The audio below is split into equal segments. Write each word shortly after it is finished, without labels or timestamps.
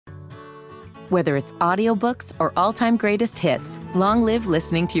Whether it's audiobooks or all-time greatest hits, long live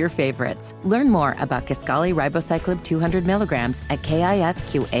listening to your favorites. Learn more about Kisqali Ribociclib 200 milligrams at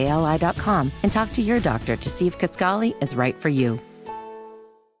KISQALI.com and talk to your doctor to see if Kisqali is right for you.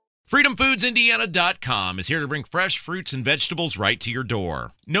 FreedomFoodsIndiana.com is here to bring fresh fruits and vegetables right to your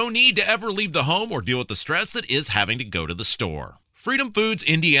door. No need to ever leave the home or deal with the stress that is having to go to the store.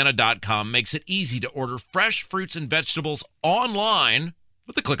 FreedomFoodsIndiana.com makes it easy to order fresh fruits and vegetables online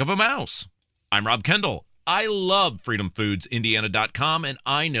with the click of a mouse. I'm Rob Kendall. I love FreedomFoodsIndiana.com, and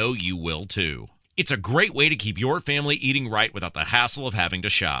I know you will too. It's a great way to keep your family eating right without the hassle of having to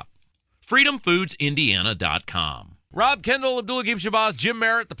shop. FreedomFoodsIndiana.com. Rob Kendall, Abdul-Hakim Shabazz, Jim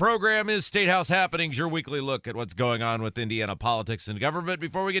Merritt. The program is State House Happenings, your weekly look at what's going on with Indiana politics and government.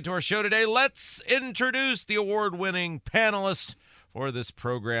 Before we get to our show today, let's introduce the award-winning panelists for this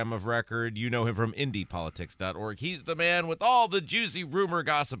program of record. You know him from IndyPolitics.org. He's the man with all the juicy rumor,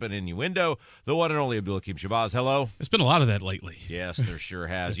 gossip, and innuendo, the one and only Abdul-Hakim Shabazz. Hello. There's been a lot of that lately. Yes, there sure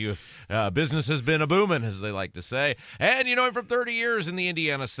has. Business has been a-booming, as they like to say. And you know him from 30 years in the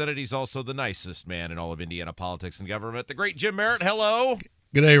Indiana Senate. He's also the nicest man in all of Indiana politics and government. The great Jim Merritt. Hello.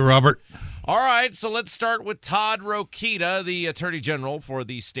 Good day, Robert. All right, so let's start with Todd Rokita, the Attorney General for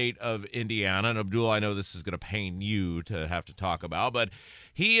the state of Indiana. And Abdul, I know this is going to pain you to have to talk about, but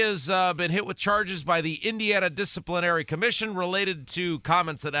he has been hit with charges by the Indiana Disciplinary Commission related to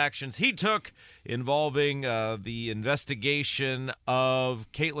comments and actions he took involving the investigation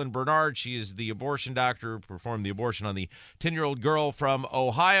of Caitlin Bernard. She is the abortion doctor who performed the abortion on the 10-year-old girl from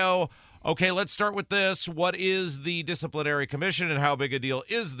Ohio. Okay, let's start with this. What is the Disciplinary Commission, and how big a deal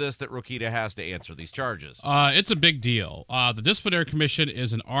is this that Rokita has to answer these charges? It's a big deal. The Disciplinary Commission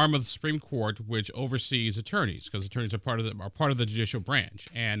is an arm of the Supreme Court which oversees attorneys, because attorneys are part of the judicial branch.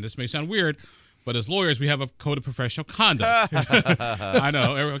 And this may sound weird, but as lawyers, we have a code of professional conduct. I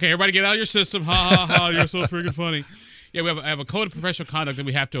know. Okay, everybody get out of your system. Ha, ha, ha. You're so freaking funny. Yeah, I have a code of professional conduct that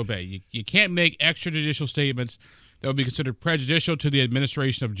we have to obey. You can't make extrajudicial statements that would be considered prejudicial to the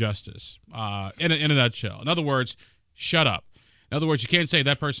administration of justice, in a nutshell. In other words, shut up. In other words, you can't say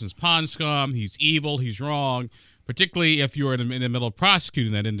that person's pond scum, he's evil, he's wrong, particularly if you're in the middle of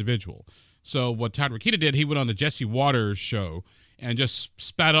prosecuting that individual. So what Todd Rokita did, he went on the Jesse Waters show and just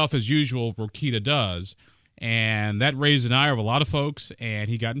spat off as usual Rokita does, and that raised an ire of a lot of folks, and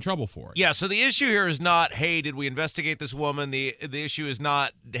he got in trouble for it. Yeah, so the issue here is not, hey, did we investigate this woman? The issue is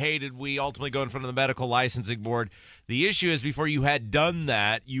not, hey, did we ultimately go in front of the medical licensing board? The issue is, before you had done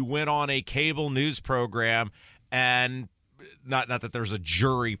that, you went on a cable news program, and not that there's a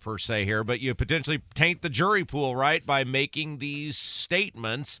jury per se here, but you potentially taint the jury pool, right, by making these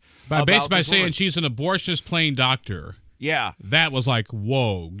statements. By saying she's an abortionist playing doctor. Yeah, that was like,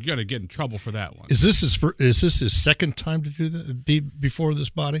 whoa! You're gonna get in trouble for that one. Is this his second time to do that? Before this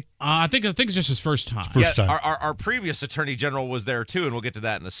body? I think it's just his first time. Time. Our previous Attorney General was there too, and we'll get to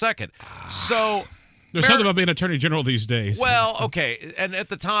that in a second. So there's something about being Attorney General these days. Well, okay, and at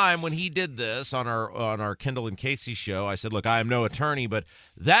the time when he did this on our Kendall and Casey show, I said, look, I am no attorney, but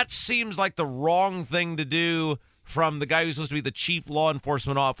that seems like the wrong thing to do from the guy who's supposed to be the chief law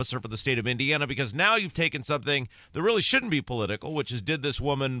enforcement officer for the state of Indiana, because now you've taken something that really shouldn't be political, which is, did this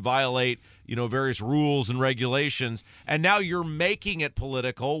woman violate, various rules and regulations, and now you're making it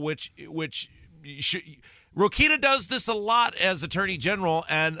political, which Rokita does this a lot as Attorney General,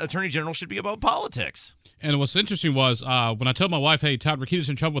 and Attorney General should be above politics. And what's interesting was when I told my wife, hey, Todd Rokita's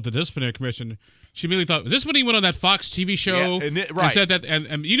in trouble with the Disciplinary Commission, she immediately thought, is this when he went on that Fox TV show? Yeah, right. And said that,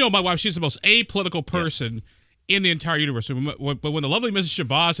 and my wife, she's the most apolitical person. Yes. In the entire universe. But when the lovely Mrs.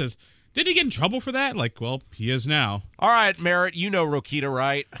 Shabazz says, did he get in trouble for that? Like, well, he is now. All right, Merritt, you know Rokita,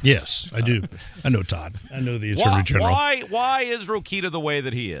 right? Yes, I do. I know Todd. I know the Attorney General. Why is Rokita the way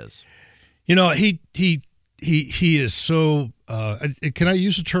that he is? He is so, can I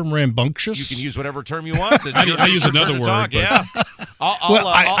use the term rambunctious? You can use whatever term you want. I use another word. But... Yeah.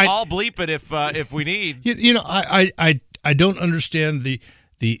 I'll bleep it if we need. I don't understand the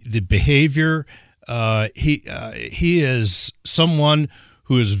behavior. He is someone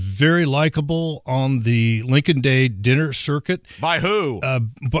who is very likable on the Lincoln Day dinner circuit. By who?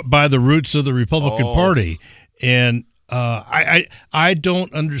 By the roots of the Republican Party. And I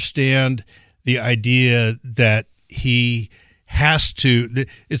don't understand the idea that he has to.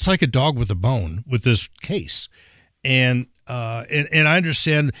 It's like a dog with a bone with this case, and I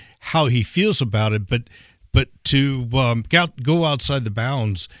understand how he feels about it, but to go outside the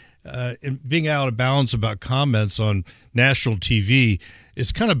bounds. And being out of bounds about comments on national TV,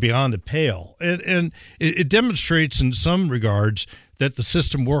 is kind of beyond the pale. And it demonstrates in some regards that the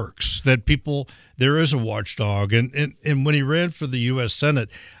system works, that there is a watchdog. And when he ran for the U.S. Senate,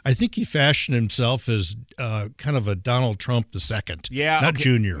 I think he fashioned himself as kind of a Donald Trump II, not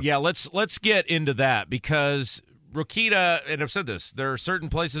Junior. Yeah, let's get into that, because Rokita, and I've said this, there are certain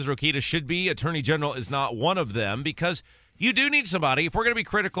places Rokita should be. Attorney General is not one of them, because you do need somebody. If we're going to be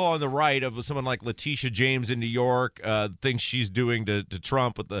critical on the right of someone like Letitia James in New York, things she's doing to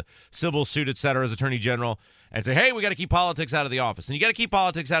Trump with the civil suit, et cetera, as Attorney General, and say, hey, we got to keep politics out of the office. And you got to keep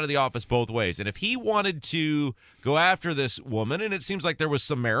politics out of the office both ways. And if he wanted to go after this woman, and it seems like there was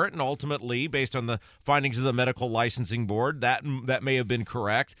some merit, and ultimately, based on the findings of the medical licensing board, that may have been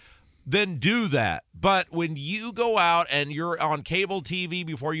correct, then do that. But when you go out and you're on cable TV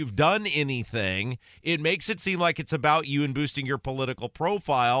before you've done anything, it makes it seem like it's about you and boosting your political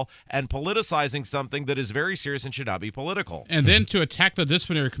profile and politicizing something that is very serious and should not be political. And then to attack the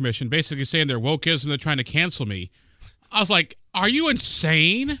disciplinary commission, basically saying they're wokeism, they're trying to cancel me. I was like, are you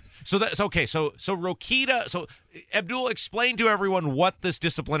insane? So that's okay. So Rokita. So Abdul, explain to everyone what this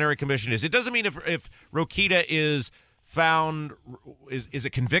disciplinary commission is. It doesn't mean if Rokita is found, is it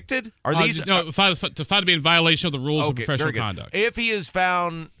convicted? Are these found to be in violation of the rules of professional conduct? If he is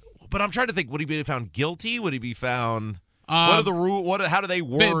found, but I'm trying to think, would he be found guilty? Would he be found? What are the rules? How do they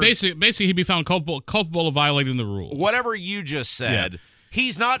work? Basically, he'd be found culpable of violating the rules. Whatever you just said. Yeah.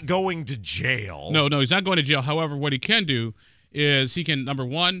 He's not going to jail. No, he's not going to jail. However, what he can do is he can, number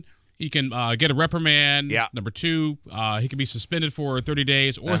one, he can get a reprimand. Yeah. Number two, he can be suspended for 30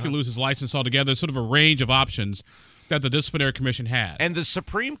 days, or he can lose his license altogether. Sort of a range of options that the disciplinary commission has. And the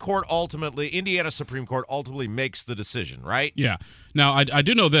Supreme Court Indiana Supreme Court ultimately makes the decision, right? Yeah. Now, I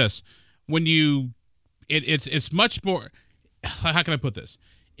do know this. When it's much more, how can I put this?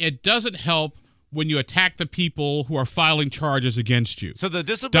 It doesn't help when you attack the people who are filing charges against you. So the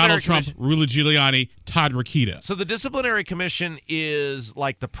disciplinary Donald Trump, Rudy Giuliani, Todd Rokita. So the disciplinary commission is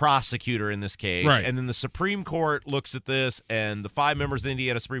like the prosecutor in this case. Right. And then the Supreme Court looks at this, and the 5 members of the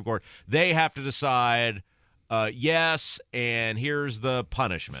Indiana Supreme Court, they have to decide yes, and here's the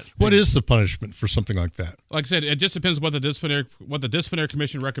punishment. What is the punishment for something like that? Like I said, it just depends what the disciplinary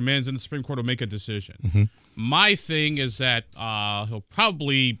commission recommends, and the Supreme Court will make a decision. Mm-hmm. My thing is that he'll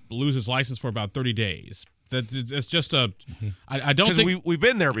probably lose his license for about 30 days. It's just a. Mm-hmm. I don't think we've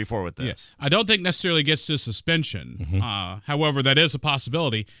been there before with this. Yeah, I don't think necessarily gets to suspension. Mm-hmm. However, that is a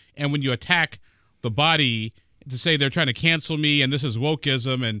possibility. And when you attack the body to say they're trying to cancel me and this is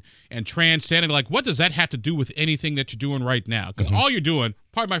wokeism and transcending, like, what does that have to do with anything that you're doing right now? Because all you're doing,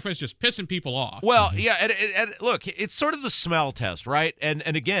 pardon my French, just pissing people off. Well, yeah, and look, it's sort of the smell test, right? And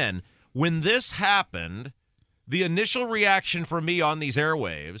again, when this happened, the initial reaction from me on these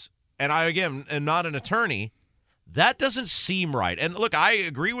airwaves, and I, again, am not an attorney, that doesn't seem right. And look, I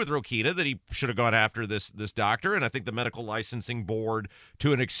agree with Rokita that he should have gone after this doctor, and I think the medical licensing board,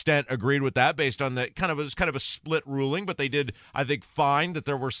 to an extent, agreed with that based on it was kind of a split ruling, but they did, I think, find that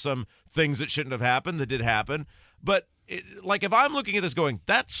there were some things that shouldn't have happened that did happen. But if I'm looking at this going,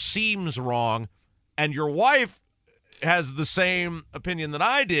 that seems wrong, and your wife has the same opinion that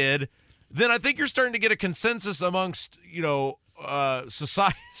I did, then I think you're starting to get a consensus amongst,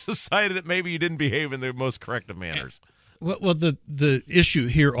 society that maybe you didn't behave in the most corrective manners. Well, the issue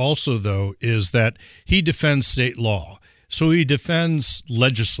here also, though, is that he defends state law. So he defends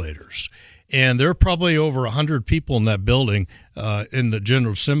legislators. And there are probably over 100 people in that building in the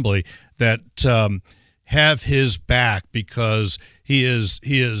General Assembly that have his back, because he is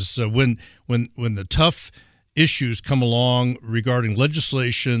when the tough issues come along regarding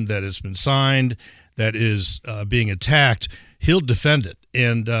legislation that has been signed, that is being attacked, he'll defend it,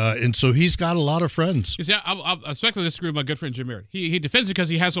 and so he's got a lot of friends. You see, I respectfully disagree with my good friend Jim Merritt. He defends it because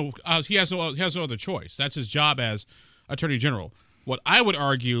he has no other choice. That's his job as Attorney General. What I would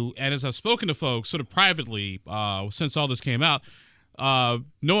argue, and as I've spoken to folks sort of privately since all this came out, no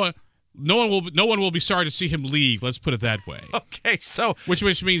one will be sorry to see him leave. Let's put it that way. Okay, so which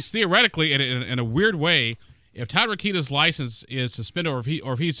means theoretically, in a weird way, if Todd Rokita's license is suspended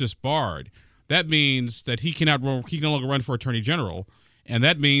or if he's disbarred, that means that he can no longer run for Attorney General, and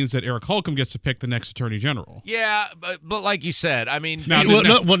that means that Eric Holcomb gets to pick the next Attorney General. Yeah, but like you said, I mean, not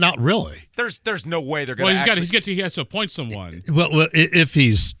really. There's no way they're going to. He has to appoint someone. Well, if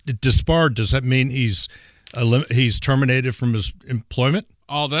he's disbarred, does that mean he's terminated from his employment?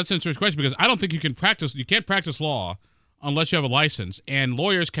 Oh, that's an interesting question, because I don't think you can't practice law unless you have a license, and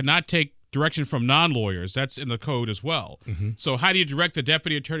lawyers cannot take direction from non-lawyers. That's in the code as well. Mm-hmm. So how do you direct the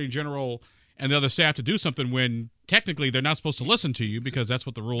Deputy Attorney General and the other staff to do something when technically they're not supposed to listen to you because that's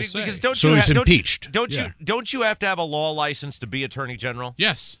what the rules say. Because he's impeached. Don't you have to have a law license to be attorney general?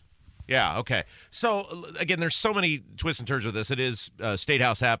 Yes. Yeah, okay. So, again, there's so many twists and turns with this. It is State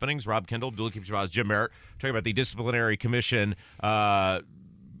House happenings. Rob Kendall, Abdullah Keep Jim Merritt, talking about the Disciplinary Commission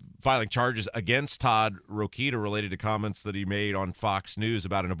filing charges against Todd Rokita related to comments that he made on Fox News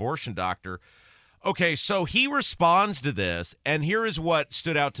about an abortion doctor. Okay, so he responds to this, and here is what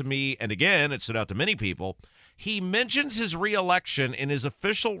stood out to me, and again, it stood out to many people. He mentions his reelection in his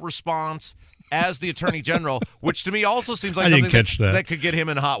official response as the Attorney General, which to me also seems like something that could get him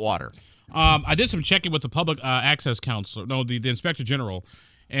in hot water. I did some checking with the Public Access Council, the Inspector General,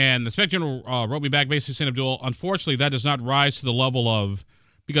 and the Inspector General wrote me back basically saying, Abdul, unfortunately, that does not rise to the level of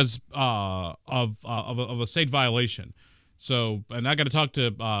a state violation. So, and I got to talk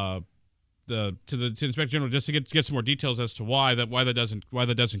to the Inspector General just to get some more details as to why that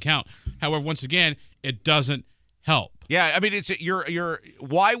doesn't count. However, once again, it doesn't help. Yeah, I mean, it's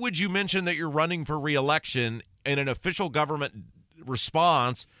why would you mention that you're running for re-election in an official government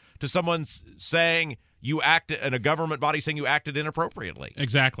response to someone saying you acted, and a government body saying you acted inappropriately?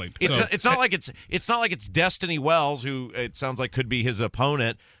 Exactly. It's not like it's Destiny Wells, who it sounds like could be his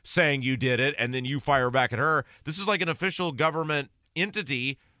opponent, saying you did it, and then you fire back at her. This is like an official government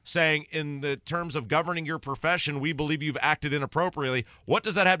entity saying, in the terms of governing your profession, we believe you've acted inappropriately. What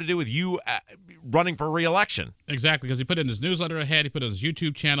does that have to do with you running for re-election? Exactly, because he put it in his newsletter ahead. He put it on his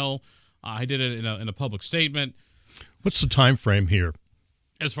YouTube channel. He did it in a public statement. What's the time frame here?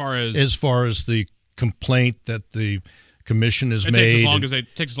 As far as the complaint that the commission has made,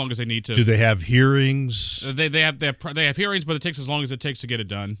 takes as long as they need to. Do they have hearings? They have hearings, but it takes as long as it takes to get it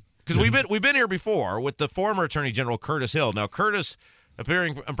done. Because we've been here before with the former Attorney General Curtis Hill. Now, Curtis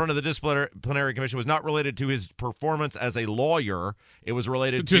appearing in front of the Disciplinary Commission was not related to his performance as a lawyer. It was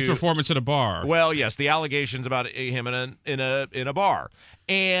related to his performance at a bar. Well, yes, the allegations about him in a bar.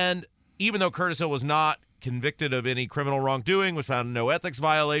 And even though Curtis Hill was not convicted of any criminal wrongdoing, was found no ethics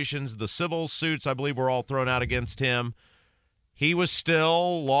violations, the civil suits, I believe, were all thrown out against him. He was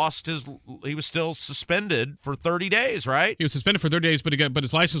still suspended for 30 days, right? He was suspended for 30 days, but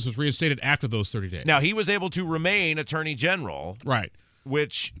his license was reinstated after those 30 days. Now, he was able to remain Attorney General. Right.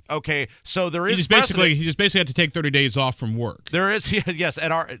 Which, okay, so there is he just basically had to take 30 days off from work. There is, yes,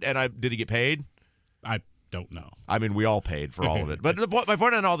 did he get paid? I don't know. I mean, we all paid for all of it. But my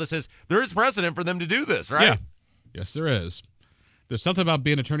point on all this is there is precedent for them to do this, right? Yeah. Yes, there is. There's something about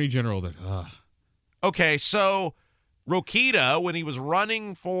being Attorney General that, Okay, so Rokita, when he was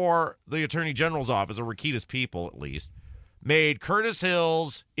running for the Attorney General's office, or Rokita's people at least, made Curtis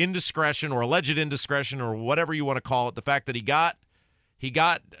Hill's indiscretion or alleged indiscretion or whatever you want to call it, the fact that he got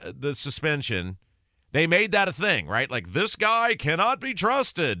the suspension, they made that a thing, right? Like, this guy cannot be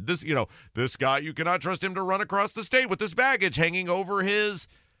trusted. This guy, you cannot trust him to run across the state with this baggage hanging over his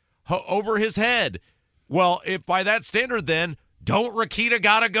head. Well, if by that standard, then don't Rokita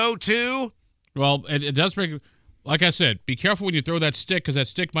gotta go too? Well, it does bring, like I said, be careful when you throw that stick, because that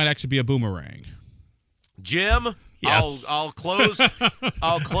stick might actually be a boomerang. Jim, yes. I'll close.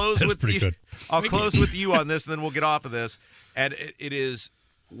 I'll close with you. Good. I'll close with you on this, and then we'll get off of this. And it is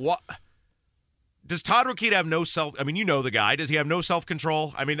what. Does Todd Rokita have no self? I mean, you know the guy. Does he have no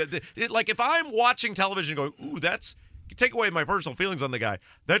self-control? I mean, like, if I'm watching television going, ooh, take away my personal feelings on the guy.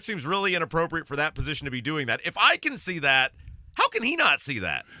 That seems really inappropriate for that position to be doing that. If I can see that, how can he not see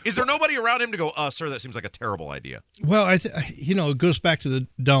that? Is there nobody around him to go, sir, that seems like a terrible idea? Well, it goes back to the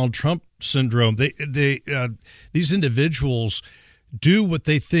Donald Trump syndrome. These individuals do what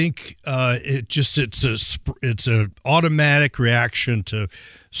they think. It's an automatic reaction to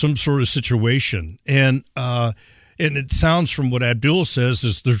some sort of situation, and it sounds from what Abdul says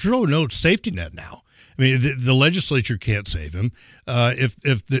is there's really no safety net now. I mean, the legislature can't save him.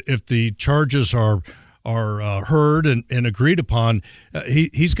 If the charges are heard and agreed upon,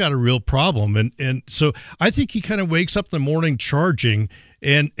 he's got a real problem, and so I think he kind of wakes up in the morning charging,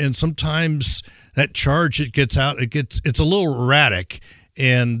 and sometimes that charge it's a little erratic,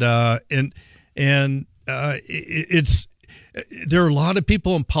 and it's there are a lot of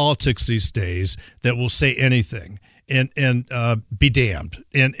people in politics these days that will say anything and be damned,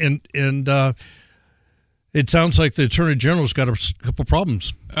 and it sounds like the Attorney General's got a couple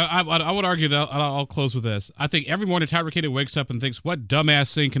problems. I would argue that I'll close with this. I think every morning Todd Rokita wakes up and thinks, what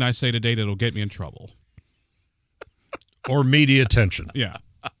dumbass thing can I say today that'll get me in trouble? Or media attention. Yeah.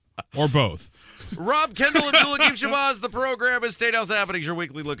 Or both. Rob Kendall and Abdul-Hakim Shabazz. The program is State House Happenings, your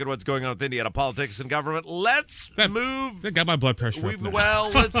weekly look at what's going on with Indiana politics and government. That got my blood pressure up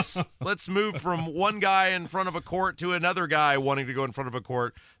now. Let's move from one guy in front of a court to another guy wanting to go in front of a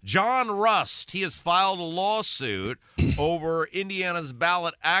court. John Rust, he has filed a lawsuit over Indiana's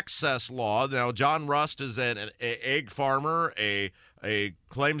ballot access law. Now, John Rust is an egg farmer, a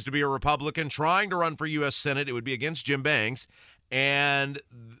claims to be a Republican trying to run for U.S. Senate. It would be against Jim Banks. And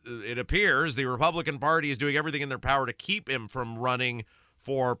it appears the Republican Party is doing everything in their power to keep him from running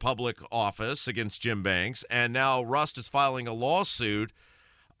for public office against Jim Banks. And now Rust is filing a lawsuit.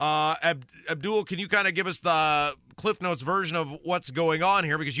 Abdul, can you kind of give us the Cliff Notes version of what's going on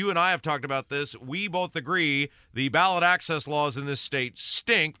here? Because you and I have talked about this. We both agree the ballot access laws in this state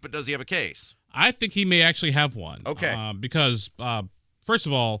stink, but does he have a case? I think he may actually have one. Okay. Because, first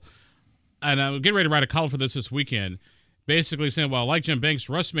of all, and I'm getting ready to write a column for this weekend, basically saying, well, like Jim Banks,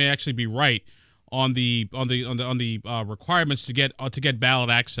 Russ may actually be right on the requirements to get ballot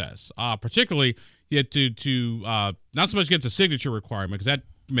access. Particularly, you had to not so much get the signature requirement, because that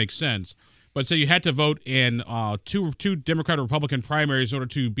makes sense, but so you had to vote in two Democrat or Republican primaries in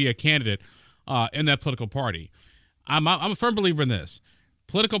order to be a candidate in that political party. I'm a firm believer in this.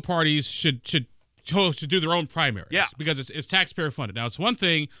 Political parties should do their own primaries, because it's taxpayer funded. Now, it's one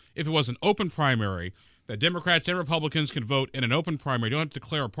thing if it was an open primary that Democrats and Republicans can vote in an open primary, don't have to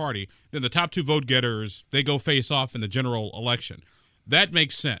declare a party, then the top two vote getters, they go face off in the general election. That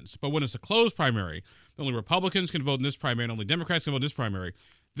makes sense. But when it's a closed primary, only Republicans can vote in this primary and only Democrats can vote in this primary,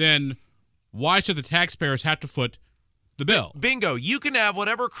 then why should the taxpayers have to foot the bill? Bingo. You can have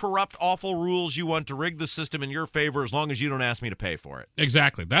whatever corrupt, awful rules you want to rig the system in your favor as long as you don't ask me to pay for it.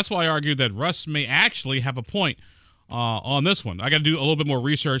 Exactly. That's why I argue that Russ may actually have a point on this one. I got to do a little bit more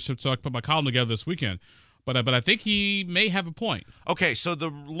research so I can put my column together this weekend. But I think he may have a point. Okay, so the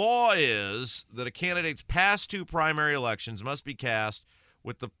law is that a candidate's past two primary elections must be cast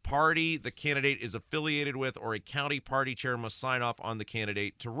with the party the candidate is affiliated with, or a county party chair must sign off on the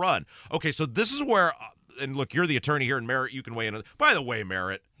candidate to run. Okay, so this is where, and look, you're the attorney here, and Merritt, you can weigh in. By the way,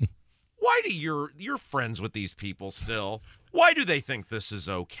 Merritt, why do you're friends with these people still? Why do they think this is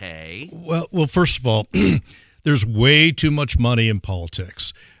okay? Well, first of all, there's way too much money in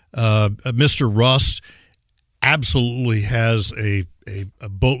politics. Mr. Rust absolutely has a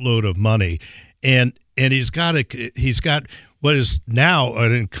boatload of money, and he's got what is now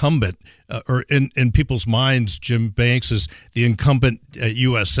an incumbent, or in people's minds, Jim Banks is the incumbent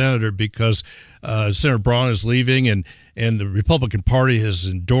U.S. senator because Senator Braun is leaving, and the Republican Party has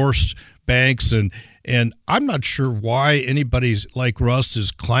endorsed Banks, and I'm not sure why anybody like Rust is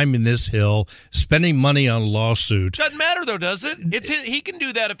climbing this hill, spending money on lawsuits. Doesn't matter though, does it? He can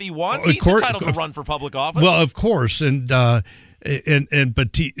do that if he wants. He's entitled to run for public office. Well, of course, but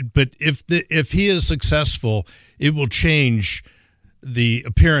if he is successful, it will change the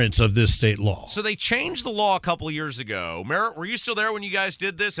appearance of this state law. So they changed the law a couple of years ago. Merritt, were you still there when you guys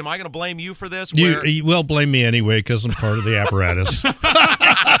did this? Am I going to blame you for this? You will blame me anyway because I'm part of the apparatus.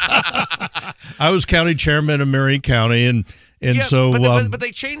 I was county chairman of Marion County, and so but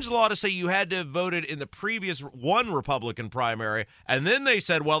they changed the law to say you had to have voted in the previous one Republican primary, and then they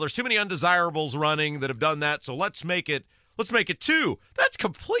said, well, there's too many undesirables running that have done that, so let's make it two. That's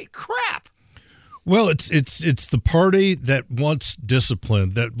complete crap. Well, it's the party that wants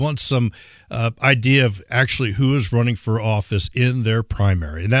discipline, that wants some idea of actually who is running for office in their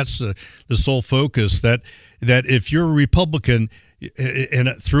primary, and that's the sole focus. That if you're a Republican, and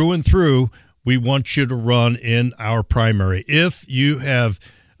through and through, we want you to run in our primary. If you have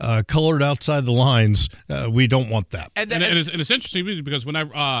colored outside the lines, we don't want that. And it's interesting because when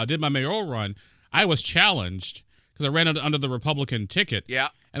I did my mayoral run, I was challenged because I ran under the Republican ticket. Yeah.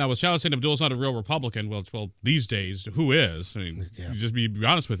 And I was challenged saying Abdul's not a real Republican. Well, these days, who is? I mean, just be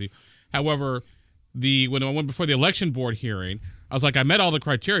honest with you. However, when I went before the election board hearing, I was like, I met all the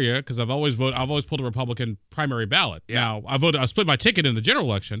criteria because I've always pulled a Republican primary ballot. Yeah. Now, I split my ticket in the general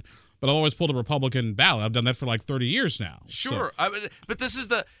election, but I've always pulled a Republican ballot. I've done that for like 30 years now. Sure. So. But this is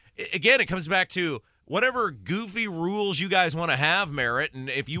again, it comes back to whatever goofy rules you guys want to have, Merritt, and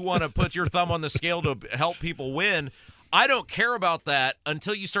if you want to put your thumb on the scale to help people win, I don't care about that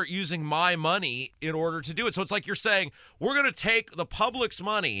until you start using my money in order to do it. So it's like you're saying, we're going to take the public's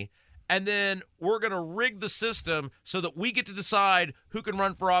money and then we're going to rig the system so that we get to decide who can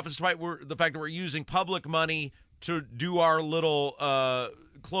run for office despite the fact that we're using public money to do our little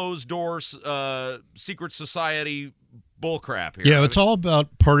closed doors secret society bullcrap here. Yeah, it's all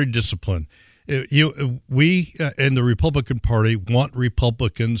about party discipline. We in the Republican Party want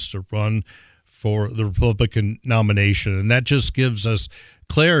Republicans to run for the Republican nomination, and that just gives us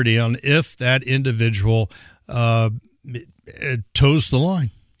clarity on if that individual toes the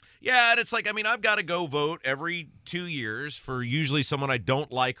line. Yeah, and it's like, I mean, I've got to go vote every 2 years for usually someone I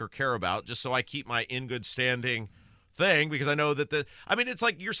don't like or care about, just so I keep my in good standing thing, because I know that it's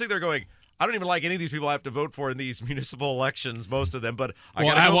like you're sitting there going, I don't even like any of these people I have to vote for in these municipal elections, most of them, but I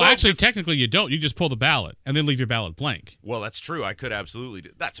got to go vote. Actually, technically you don't. You just pull the ballot and then leave your ballot blank. Well, that's true. I could absolutely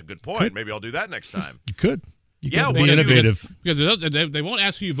do. That's a good point. Maybe I'll do that next time. You could. You Yeah, can be innovative. Because they won't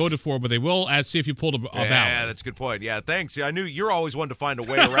ask who you voted for, but they will see if you pulled a ballot. Yeah, that's a good point. Yeah, thanks. I knew you're always one to find a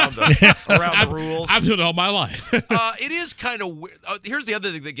way around the rules. I've done it all my life. It is kind of weird. Here's the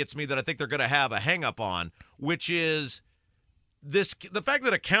other thing that gets me that I think they're going to have a hang-up on, which is the fact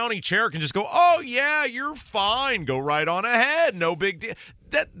that a county chair can just go, oh, yeah, you're fine. Go right on ahead. No big deal.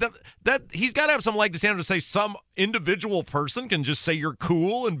 That he's got to have some leg to stand on to say some individual person can just say you're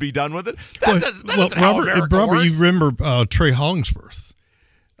cool and be done with it. That isn't how America works. You remember Trey Hollingsworth,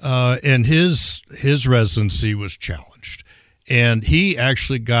 and his residency was challenged, and he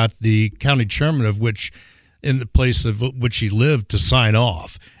actually got the county chairman of which, in the place of which he lived, to sign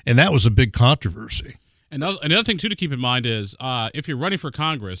off, and that was a big controversy. Another thing too to keep in mind is if you're running for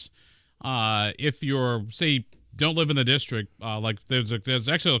Congress, if you're don't live in the district, like there's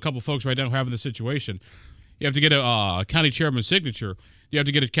actually a couple of folks right now who are having this situation. You have to get a county chairman's signature. You have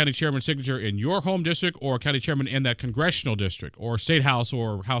to get a county chairman's signature in your home district, or a county chairman in that congressional district, or state house,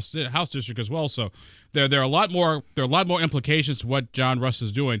 or house district as well. So there are a lot more implications to what John Russ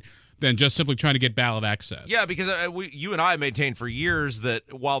is doing than just simply trying to get ballot access. Yeah, because you and I maintained for years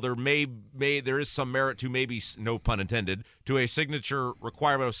that while there there is some merit to, maybe no pun intended, to a signature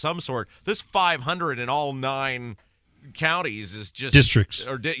requirement of some sort, this 500 in all 9 counties is just districts.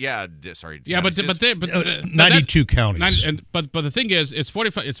 Yeah, counties, but 92 counties. But the thing is, it's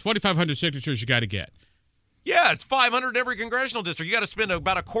 4,500 signatures you got to get. Yeah, it's 500 in every congressional district. You got to spend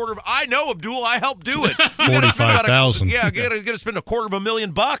about a quarter of. I know, Abdul. I helped do it. 45,000. Yeah, you got to spend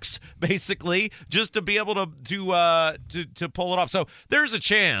 $250,000 basically just to be able to pull it off. So there's a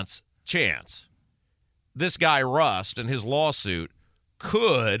chance this guy Rust and his lawsuit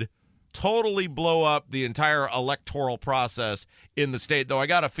could totally blow up the entire electoral process in the state. Though I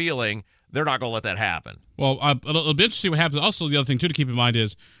got a feeling they're not going to let that happen. Well, it'll be interesting to see what happens. Also, the other thing too to keep in mind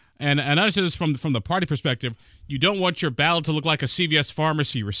is. And I say this from the party perspective, you don't want your ballot to look like a CVS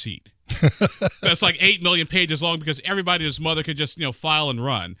pharmacy receipt. That's like 8 million pages long, because everybody and his mother could just file and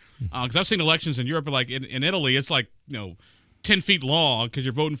run. Because I've seen elections in Europe, like in Italy, it's like 10 feet long because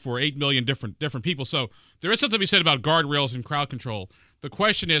you're voting for 8 million different people. So there is something to be said about guardrails and crowd control. The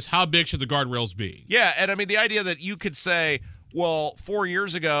question is, how big should the guardrails be? Yeah, and I mean the idea that you could say, well, 4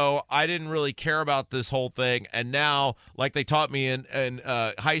 years ago, I didn't really care about this whole thing, and now, like they taught me in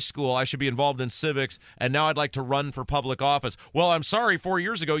high school, I should be involved in civics, and now I'd like to run for public office. Well, I'm sorry, 4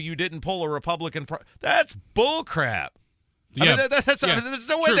 years ago, you didn't pull a Republican. That's bullcrap. Yeah, I mean, there's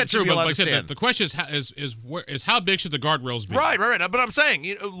no way that should be allowed to stand. The question is how big should the guardrails be? Right. But I'm saying,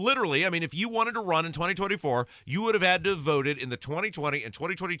 literally, I mean, if you wanted to run in 2024, you would have had to have voted in the 2020 and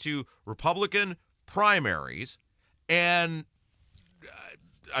 2022 Republican primaries, and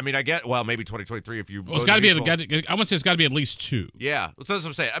I mean, I get, well, maybe 2023 if you. Well, it's got to be. I would say it's got to be at least 2. Yeah, that's what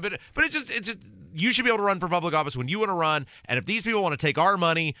I'm saying. But it's just you should be able to run for public office when you want to run, and if these people want to take our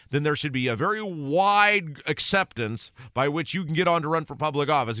money, then there should be a very wide acceptance by which you can get on to run for public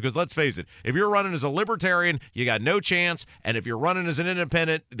office. Because let's face it, if you're running as a libertarian, you got no chance, and if you're running as an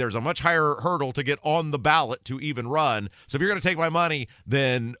independent, there's a much higher hurdle to get on the ballot to even run. So if you're going to take my money,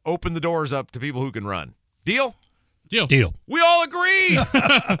 then open the doors up to people who can run. Deal? Deal. We all agree.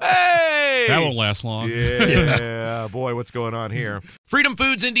 Hey! That won't last long. Yeah, boy, what's going on here?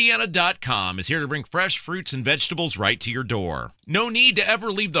 FreedomFoodsIndiana.com is here to bring fresh fruits and vegetables right to your door. No need to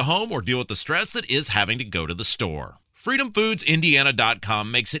ever leave the home or deal with the stress that is having to go to the store.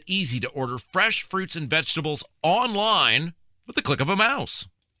 FreedomFoodsIndiana.com makes it easy to order fresh fruits and vegetables online with the click of a mouse.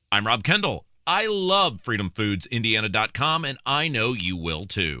 I'm Rob Kendall. I love FreedomFoodsIndiana.com, and I know you will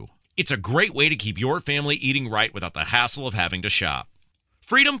too. It's a great way to keep your family eating right without the hassle of having to shop.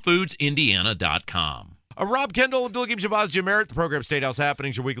 FreedomFoodsIndiana.com. Rob Kendall, Abdul Hakim Shabazz, Jim Merritt, the program State House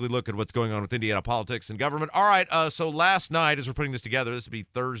Happenings, your weekly look at what's going on with Indiana politics and government. All right, so last night, as we're putting this together, this would be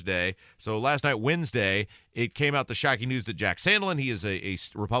Thursday. So last night, Wednesday, it came out the shocking news that Jack Sandlin, he is a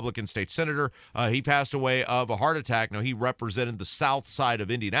Republican state senator, he passed away of a heart attack. Now, he represented the south side of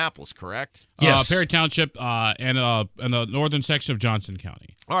Indianapolis, correct? Yes. Perry Township and the northern section of Johnson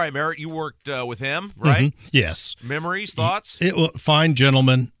County. All right, Merritt, you worked with him, right? Mm-hmm. Yes. Memories, thoughts? Fine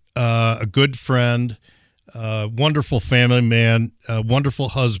gentleman, a good friend. Wonderful family man, wonderful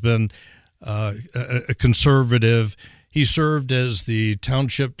husband, a conservative. he served as the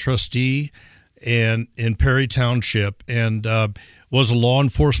township trustee and in Perry Township, and was a law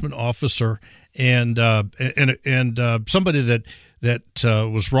enforcement officer, and somebody that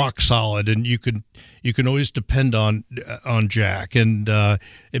was rock solid, and you can always depend on Jack, and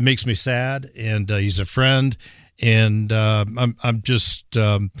it makes me sad, and he's a friend, and I'm just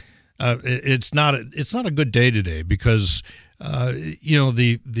it's not a good day today, because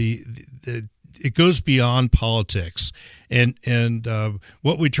it goes beyond politics, and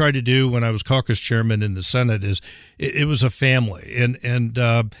what we tried to do when I was caucus chairman in the Senate is it was a family, and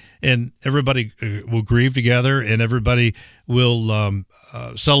everybody will grieve together, and everybody will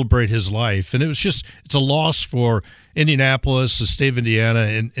celebrate his life, and it's a loss for Indianapolis, the state of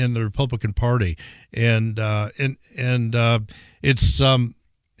Indiana, and the Republican Party, and it's a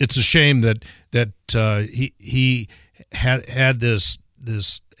shame that he had this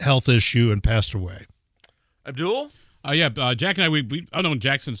health issue and passed away. Abdul? Jack and I've known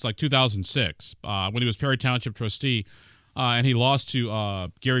Jack since like 2006 when he was Perry Township trustee, and he lost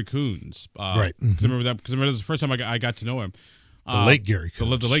to Gary Coons. Right. Because remember that was the first time I got to know him. The late Gary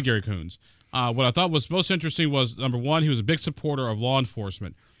Coons. The late Gary Coons. What I thought was most interesting was, number one, he was a big supporter of law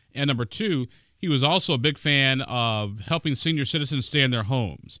enforcement, and number two, he was also a big fan of helping senior citizens stay in their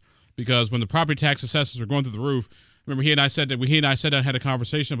homes, because when the property tax assessments were going through the roof, remember he and I sat down and had a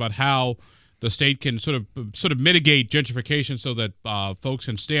conversation about how the state can sort of mitigate gentrification so that folks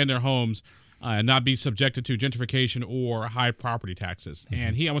can stay in their homes and not be subjected to gentrification or high property taxes. Mm-hmm.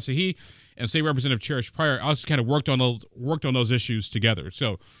 And he and State Representative Cherish Pryor also kind of worked on those issues together.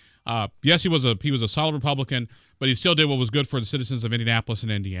 So yes, he was a solid Republican, but he still did what was good for the citizens of Indianapolis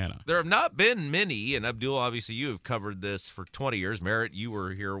and Indiana. There have not been many, and Abdul, obviously you have covered this for 20 years. Merritt, you were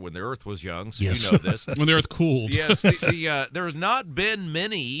here when the Earth was young, so yes. You know this. When the Earth cooled. Yes, there have not been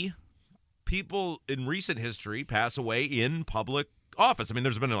many people in recent history pass away in public office. I mean,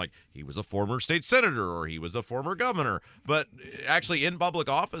 there's been like he was a former state senator or he was a former governor, but actually in public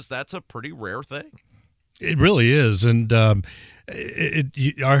office, that's a pretty rare thing. It really is, and I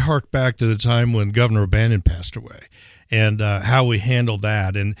hark back to the time when Governor O'Bannon passed away, and how we handled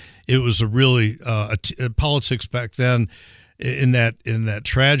that, and it was a really politics back then. In that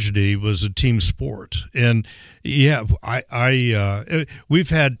tragedy was a team sport, and yeah, we've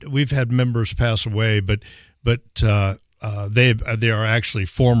had members pass away, but they are actually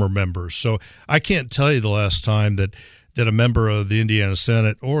former members, so I can't tell you the last time that a member of the Indiana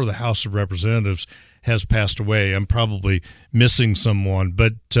Senate or the House of Representatives has passed away. I'm probably missing someone,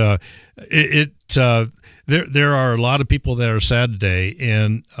 but there are a lot of people that are sad today,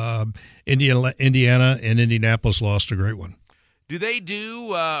 and Indiana and Indianapolis lost a great one. Do they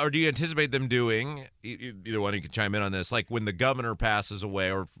do, or do you anticipate them doing, either one, you can chime in on this, like when the governor passes away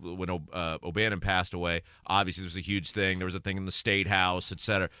or when O'Bannon passed away, obviously there was a huge thing. There was a thing in the State House, et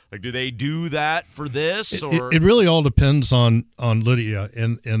cetera. Like, do they do that for this? Or It really all depends on Lydia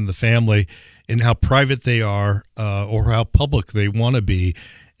and the family and how private they are or how public they want to be.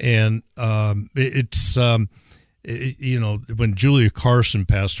 And when Julia Carson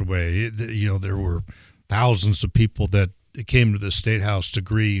passed away, there were thousands of people that came to the State House to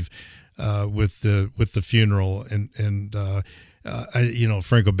grieve with the funeral, and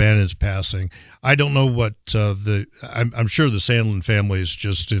Frank O'Bannon's passing. I don't know what I'm sure the Sandlin family is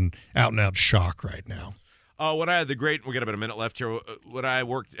just in out and out shock right now. When I had we got about a minute left here. When I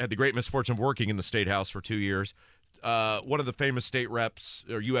had the great misfortune of working in the State House for 2 years, one of the famous state reps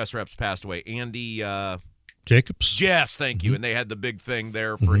or U.S. reps passed away, Andy Jacobs. Yes, thank you. And they had the big thing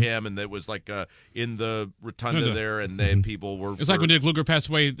there for him, and it was like in the rotunda there, and then people were. It's like when Dick Lugar passed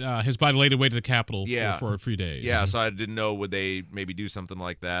away. His body laid away to the Capitol for a few days. Yeah, so I didn't know, would they maybe do something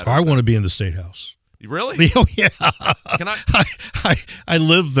like that? I want to be in the State House. Really? Oh yeah. Can I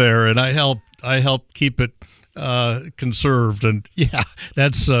live there, and I help keep it conserved, and yeah,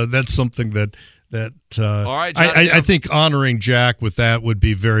 that's something that. All right, John, I think honoring Jack with that would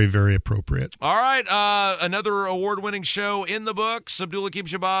be very, very appropriate. All right, another award-winning show in the books. Abdul Hakim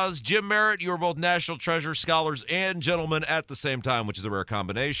Shabazz, Jim Merritt, you are both national treasure scholars and gentlemen at the same time, which is a rare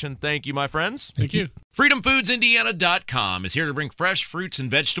combination. Thank you, my friends. Thank you. FreedomFoodsIndiana.com is here to bring fresh fruits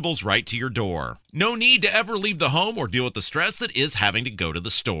and vegetables right to your door. No need to ever leave the home or deal with the stress that is having to go to the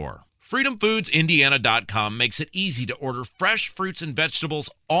store. FreedomFoodsIndiana.com makes it easy to order fresh fruits and vegetables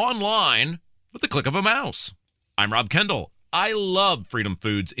online with the click of a mouse. I'm Rob Kendall. I love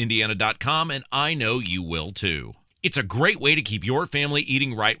FreedomFoodsIndiana.com, and I know you will too. It's a great way to keep your family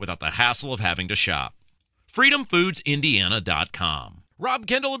eating right without the hassle of having to shop. FreedomFoodsIndiana.com. Rob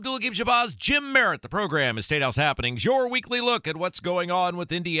Kendall, Abdul Hakim Shabazz, Jim Merritt. The program is State House Happenings, your weekly look at what's going on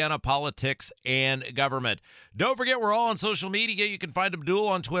with Indiana politics and government. Don't forget, we're all on social media. You can find Abdul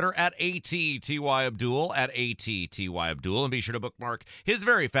on Twitter at ATTYAbdul, at ATTYAbdul, and be sure to bookmark his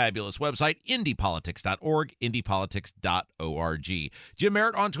very fabulous website, indypolitics.org, indypolitics.org. Jim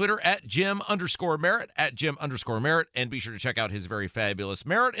Merritt on Twitter at Jim_Merritt, at Jim_Merritt, and be sure to check out his very fabulous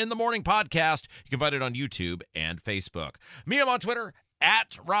Merritt in the Morning podcast. You can find it on YouTube and Facebook. Me, I'm on Twitter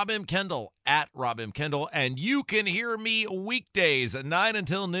at Rob M. Kendall, at Rob M. Kendall, and you can hear me weekdays at 9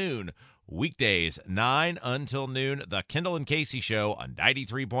 until noon. Weekdays, 9 until noon, The Kendall and Casey Show on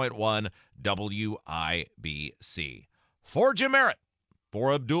 93.1 WIBC. For Jim Merritt,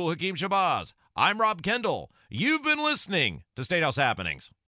 for Abdul Hakim Shabazz, I'm Rob Kendall. You've been listening to State House Happenings.